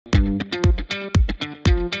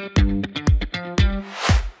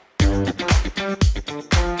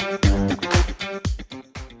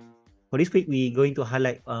For this week, we're going to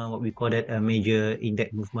highlight what we call that a major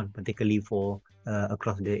index movement, particularly for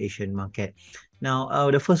across the Asian market. Now,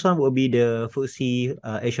 the first one will be the FTSE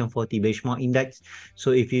Asian 40 benchmark index.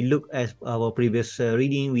 So if you look at our previous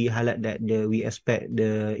reading, we highlight that we expect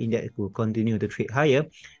the index to continue to trade higher.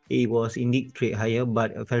 It was indeed trade higher,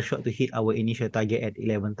 but fell short to hit our initial target at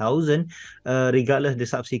 11,000. Regardless, the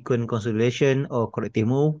subsequent consolidation or corrective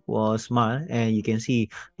move was small, and you can see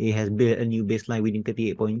it has built a new baseline within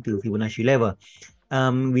 38.2 Fibonacci level.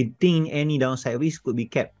 We think any downside risk could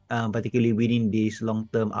be kept, particularly within this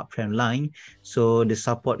long-term uptrend line. So the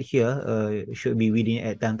support here should be within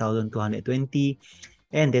at 10,220.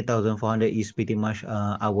 And 10,400 is pretty much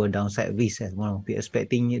our downside risk as well. We're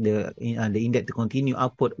expecting the index to continue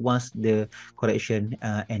upward once the correction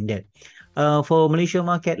ended. For Malaysia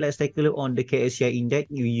market, let's take a look on the KSCI index.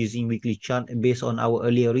 Using weekly chart based on our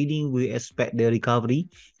earlier reading, we expect the recovery.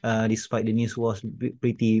 Despite the news was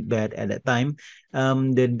pretty bad at that time,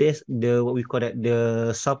 the what we call that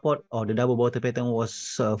the support or the double bottom pattern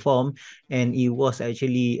was formed, and it was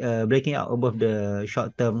actually breaking out above the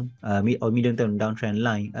short term medium term downtrend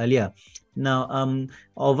line earlier. Now,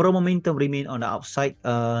 overall momentum remain on the upside.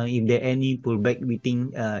 If there any pullback, we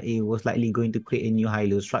think it was likely going to create a new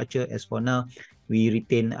high-low structure. As for now, we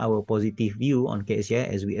retain our positive view on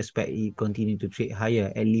KSCI as we expect it continue to trade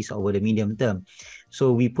higher, at least over the medium term.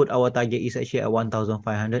 So we put our target is actually at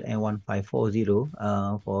 1,500 and 1,540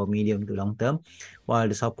 for medium to long term, while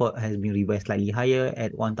the support has been revised slightly higher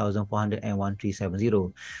at 1,400 and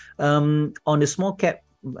 1,370. On the small cap,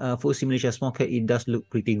 FTSE Malaysia small cap, it does look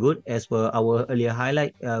pretty good. As per our earlier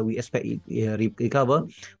highlight, we expect it recover,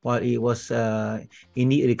 while it was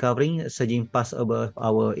indeed recovering, surging past above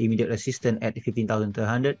our immediate resistance at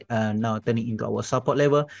 15,300, now turning into our support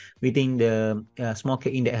level. We think the small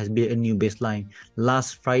cap index has built a new baseline.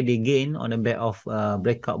 Last Friday gain on the back of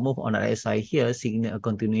breakout move on the RSI here signal a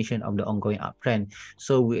continuation of the ongoing uptrend.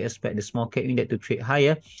 So we expect the small cap index to trade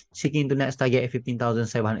higher, seeking the next target at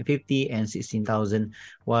 15,750 and 16,000,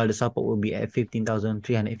 while the support will be at 15,350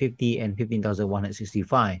 and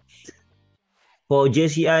 15,165. For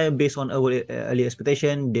JCI, based on our early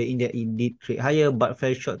expectation, the index indeed trade higher but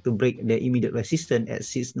fell short to break the immediate resistance at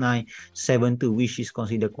 6972, which is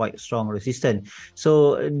considered quite strong resistance.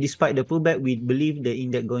 So despite the pullback, we believe the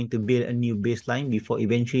index going to build a new baseline before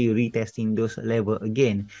eventually retesting those level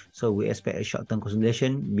again. So we expect a short-term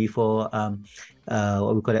consolidation before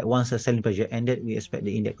what we call that once the selling pressure ended, we expect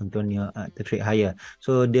the index continue to trade higher.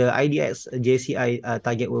 So the IDX JCI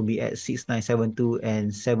target will be at 6972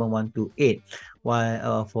 and 7128.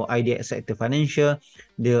 While for IDX sector financial,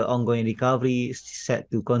 the ongoing recovery is set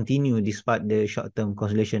to continue despite the short-term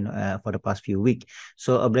consolidation for the past few weeks.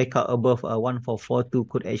 So a breakout above 1442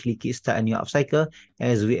 could actually kickstart a new upcycle,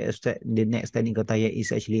 as we expect the next technical target is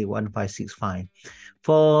actually 1565.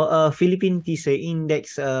 For Philippine TSE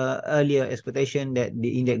index, earlier expectation that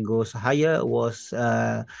the index goes higher was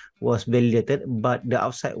validated, but the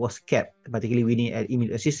upside was kept, particularly within at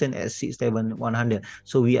immediate resistance at 67100.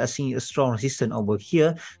 So we are seeing a strong resistance over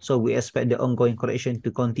here. So we expect the ongoing correction to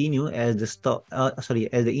continue as the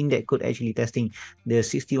as the index could actually testing the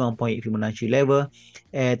 61.8 Fibonacci level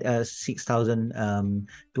at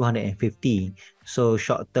 6,250. So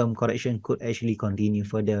short-term correction could actually continue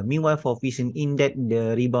further. Meanwhile, for VISIN index,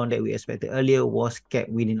 the rebound that we expected earlier was kept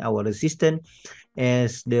within our resistance.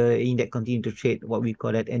 As the index continue to trade what we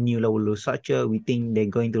call that a new low structure, we think they're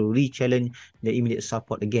going to re-challenge the immediate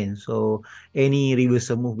support again. So any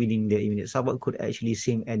reversal move within the immediate support could actually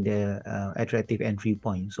seem at the attractive entry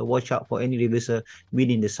point. So watch out for any reversal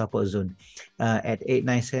within the support zone at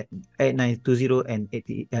 8920 and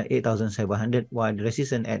 8,700, while the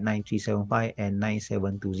resistance at 9375 and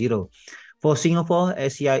 9720. For Singapore,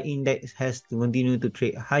 SCI index has to continue to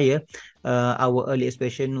trade higher. Our early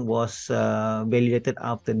expectation was validated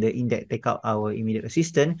after the index take out our immediate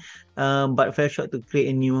resistance, but fell short to create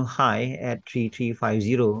a new high at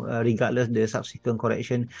 3350. Regardless, the subsequent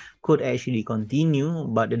correction could actually continue,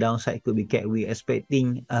 but the downside could be kept. We're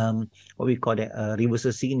expecting what we call that a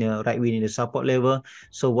reversal signal right within the support level.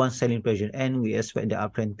 So once selling pressure ends, we expect the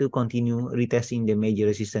uptrend to continue retesting the major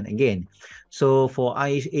resistance again. So for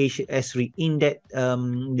IHS index,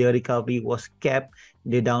 the recovery was kept.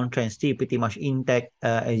 The downtrend still pretty much intact.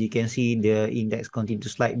 As you can see, the index continues to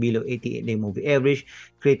slide below 88-day moving average,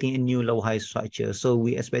 creating a new low high structure. So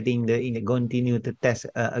we're expecting the index continue to test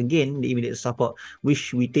again the immediate support,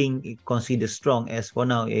 which we think it considered strong. As for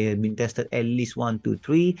now, it has been tested at least 1, 2,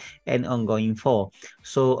 3 and ongoing 4.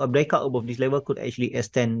 So a breakout above this level could actually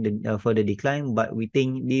extend the further decline, but we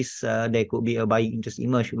think this there could be a buying interest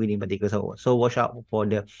emerge within particular support. So watch out for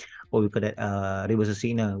the what we call that reversal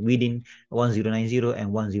signal within 1090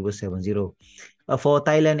 and 1070. For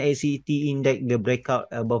Thailand ACT index, the breakout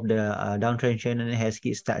above the downtrend channel has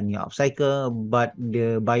kickstart new upcycle, but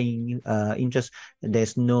the buying interest,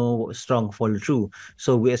 there's no strong follow through.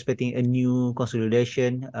 So we're expecting a new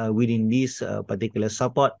consolidation within this particular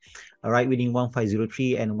support, right within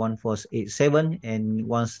 1503 and 1487. And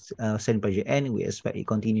once send pressure end, we expect it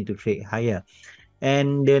continue to trade higher.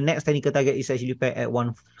 And the next technical target is actually pegged at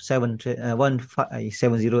 1570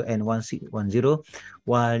 and 1610,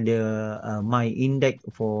 while the my index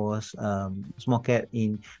for small cap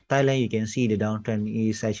in Thailand, you can see the downtrend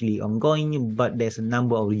is actually ongoing, but there's a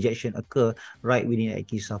number of rejection occur right within that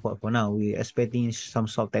key support for now. We're expecting some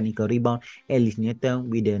sort of technical rebound, at least near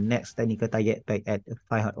term, with the next technical target pegged at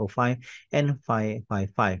 505 and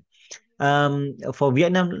 555. For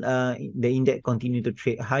Vietnam, the index continue to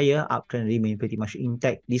trade higher. Uptrend remain pretty much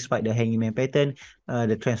intact despite the hanging man pattern.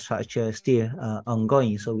 The trend structure still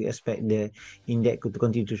ongoing, so we expect the index to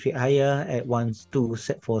continue to trade higher at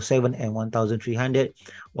 1247 and 1300.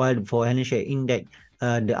 While for Hang Index,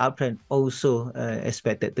 the uptrend also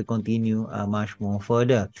expected to continue much more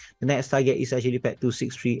further. The next target is actually at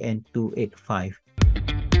 263 and 285.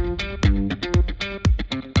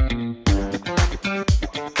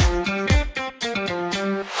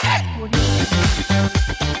 What do you